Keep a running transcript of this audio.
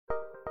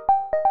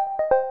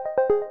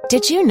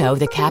Did you know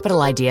the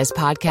Capital Ideas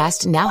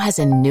podcast now has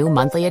a new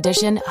monthly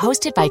edition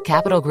hosted by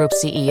Capital Group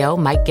CEO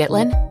Mike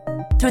Gitlin?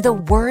 Through the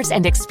words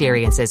and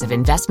experiences of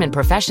investment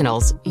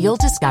professionals, you'll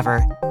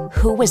discover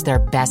who was their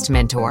best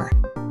mentor,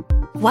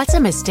 what's a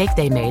mistake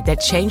they made that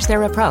changed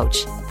their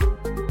approach,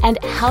 and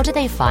how do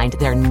they find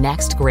their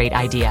next great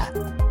idea.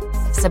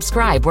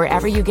 Subscribe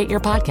wherever you get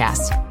your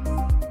podcasts.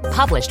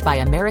 Published by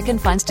American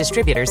Funds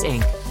Distributors,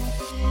 Inc.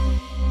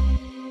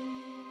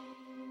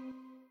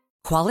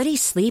 Quality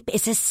sleep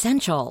is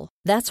essential.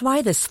 That's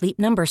why the Sleep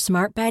Number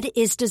Smart Bed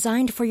is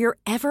designed for your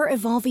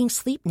ever-evolving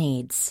sleep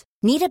needs.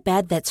 Need a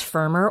bed that's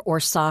firmer or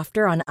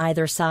softer on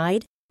either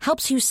side?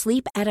 Helps you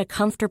sleep at a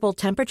comfortable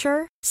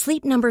temperature?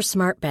 Sleep Number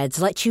Smart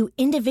Beds let you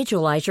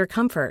individualize your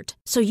comfort,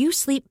 so you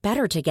sleep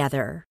better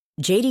together.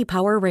 J.D.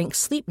 Power ranks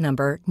Sleep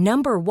Number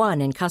number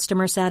 1 in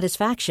customer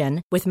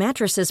satisfaction with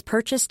mattresses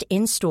purchased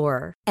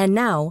in-store. And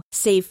now,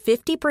 save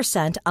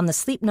 50% on the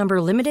Sleep Number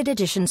Limited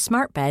Edition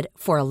Smart Bed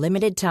for a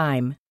limited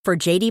time. For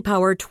J.D.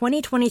 Power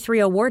 2023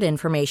 award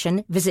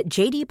information, visit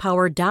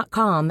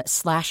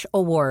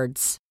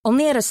jdpower.com/awards.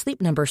 Only at a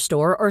Sleep Number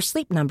store or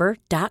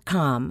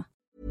sleepnumber.com.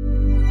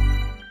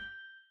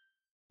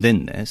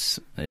 Within this.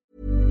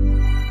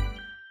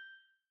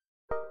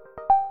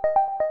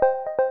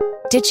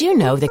 Did you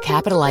know the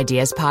Capital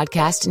Ideas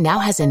podcast now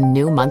has a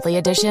new monthly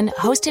edition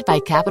hosted by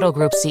Capital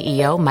Group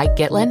CEO Mike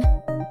Gitlin?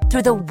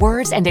 Through the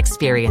words and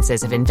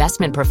experiences of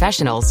investment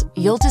professionals,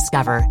 you'll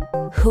discover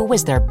who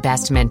was their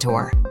best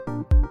mentor,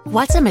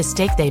 what's a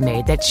mistake they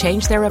made that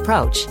changed their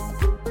approach,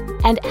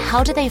 and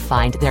how do they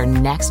find their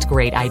next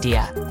great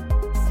idea.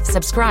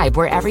 Subscribe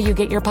wherever you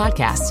get your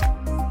podcasts.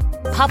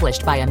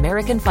 Published by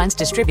American Funds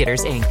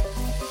Distributors, Inc.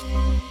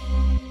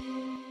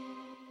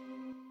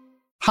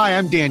 Hi,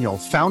 I'm Daniel,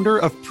 founder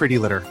of Pretty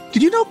Litter.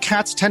 Did you know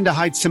cats tend to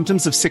hide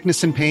symptoms of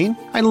sickness and pain?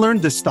 I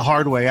learned this the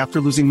hard way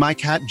after losing my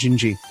cat,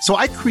 Gingy. So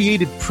I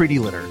created Pretty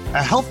Litter,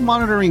 a health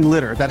monitoring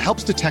litter that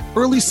helps detect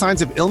early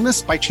signs of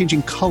illness by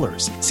changing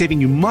colors, saving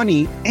you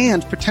money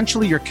and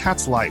potentially your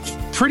cat's life.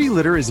 Pretty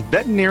Litter is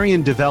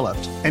veterinarian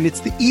developed, and it's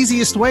the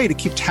easiest way to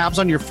keep tabs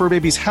on your fur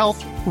baby's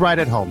health right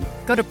at home.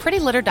 Go to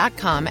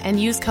prettylitter.com and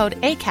use code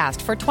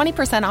ACAST for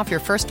 20% off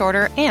your first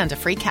order and a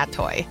free cat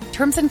toy.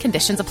 Terms and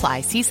conditions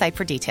apply. See site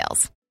for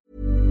details.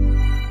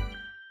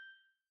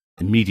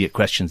 Immediate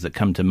questions that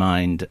come to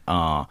mind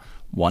are,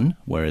 1,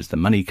 where is the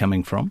money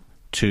coming from?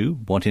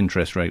 2, what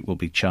interest rate will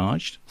be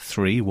charged?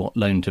 3, what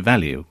loan to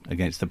value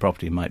against the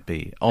property might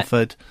be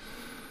offered?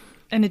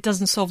 And it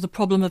doesn't solve the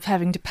problem of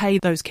having to pay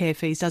those care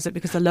fees, does it?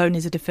 Because the loan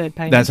is a deferred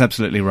payment. That's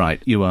absolutely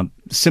right. You are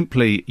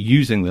simply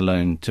using the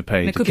loan to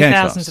pay the care costs. It could be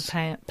thousands of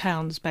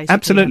pounds, basically.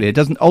 Absolutely. It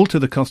doesn't alter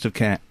the cost of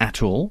care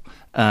at all.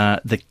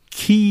 The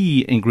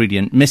key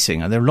ingredient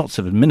missing, and there are lots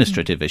of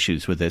administrative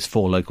issues with this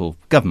for local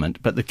government,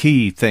 but the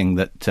key thing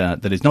that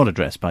is not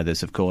addressed by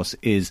this, of course,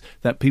 is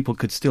that people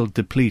could still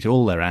deplete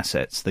all their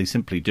assets. They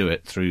simply do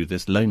it through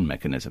this loan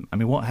mechanism. I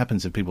mean, what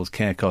happens if people's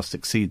care costs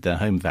exceed their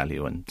home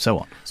value and so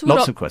on? So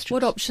lots of questions.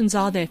 What options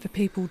are there for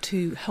people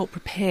to help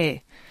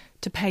prepare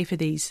to pay for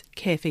these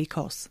care fee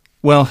costs?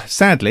 Well,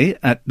 sadly,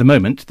 at the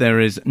moment, there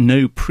is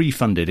no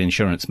pre-funded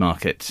insurance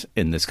market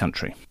in this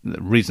country.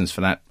 The reasons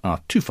for that are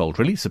twofold,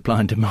 really,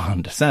 supply and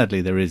demand. Sadly,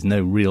 there is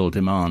no real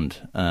demand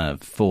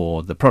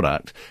for the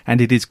product,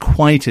 and it is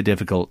quite a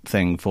difficult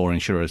thing for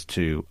insurers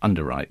to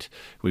underwrite.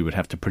 We would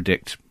have to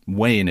predict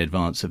way in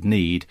advance of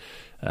need